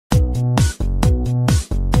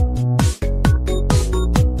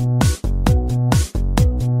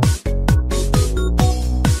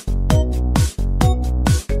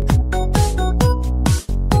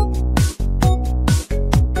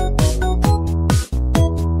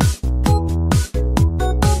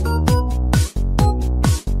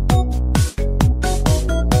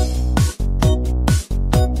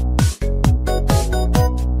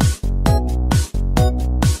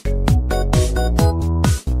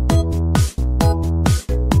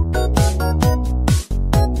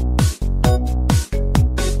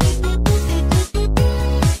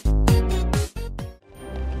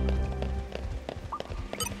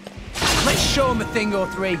thing or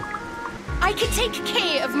three. I can take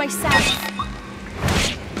care of myself.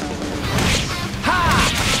 Ha!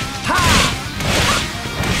 Ha!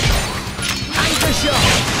 Anchor shot!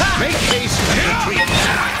 Ha! Make haste and retreat.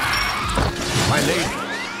 My lady,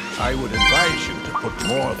 I would advise you to put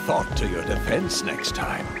more thought to your defense next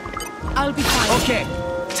time. I'll be fine. Okay,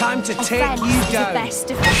 time to take Offense you is the down.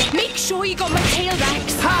 best of Make sure you got my tail,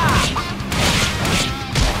 Rex. Ha!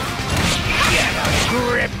 Get a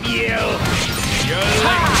grip, you!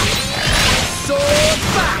 Ha! Sword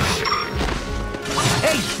bash!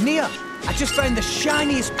 Hey, Nia, I just found the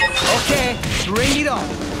shiniest... Okay, bring it on.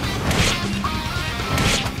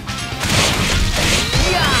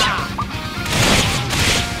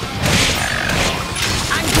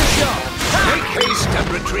 Anchor shot! Make haste and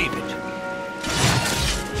retrieve it.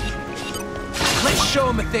 Let's show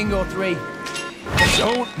him a thing or three.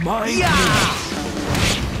 Don't mind me.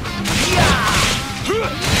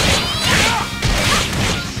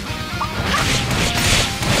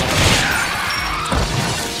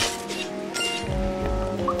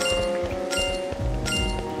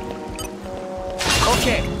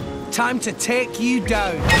 Okay, time to take you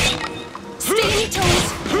down. Stay on your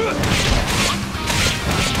toes.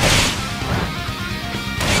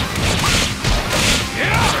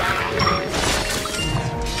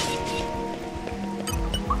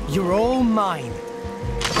 You're all mine.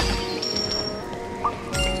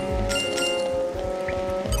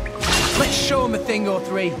 Let's show him a thing or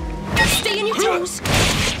three. Stay on your toes.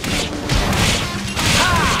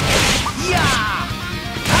 Ha! Yeah!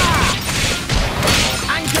 Ha!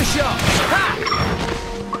 Anchor shot! Ha!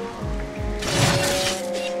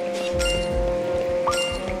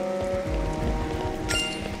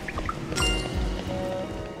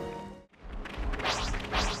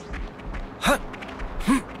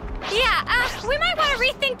 We might want to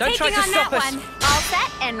rethink Don't try taking to on stop that us. one. All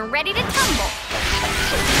set and ready to tumble.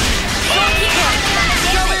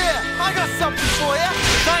 Come here! I got something for you!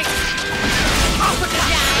 Thanks!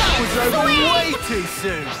 That was over way too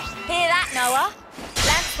soon! Hear that, Noah?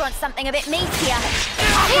 Lance wants something a bit meatier.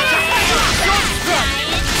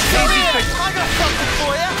 Come here! I got something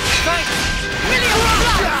for you! Thanks!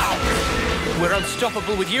 We're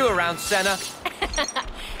unstoppable with you around, Senna.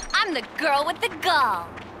 I'm the girl with the gall.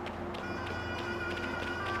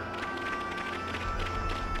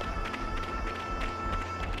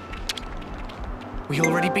 We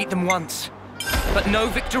already beat them once, but no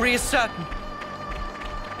victory is certain.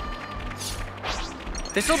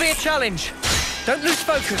 This'll be a challenge. Don't lose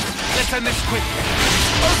focus. Let's end this quick. Come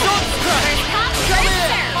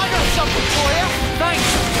here! I got something for you! Thanks!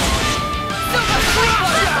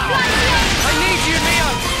 I need you, Neo!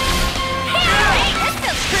 Hey, this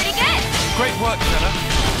feels pretty good. Great work, Senna.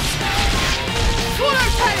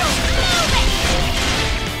 Swallowtail! Move it!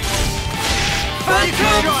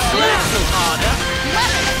 Vulkan slap! Harder!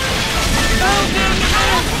 Golden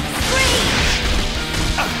Egg! Scream!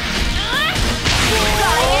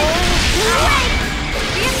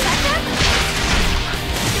 Be a second?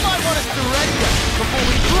 You might want to surrender before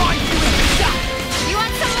we grind you into dust! You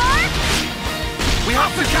want some more? We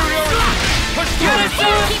have superiority! Push Keep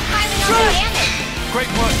through! piling on the damage.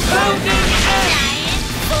 Great work, Golden Egg! Giant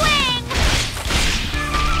swing!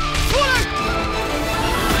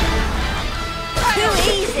 Too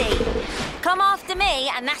easy. Come after me,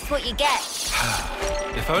 and that's what you get.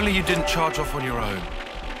 If only you didn't charge off on your own.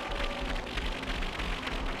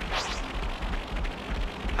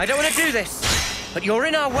 I don't want to do this, but you're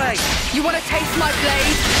in our way. You want to taste my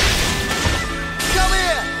blade? Come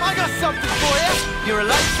here! I got something for you! You're a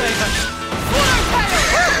lifesaver.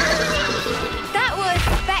 That was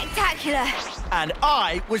spectacular. And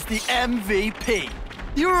I was the MVP.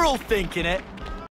 You were all thinking it.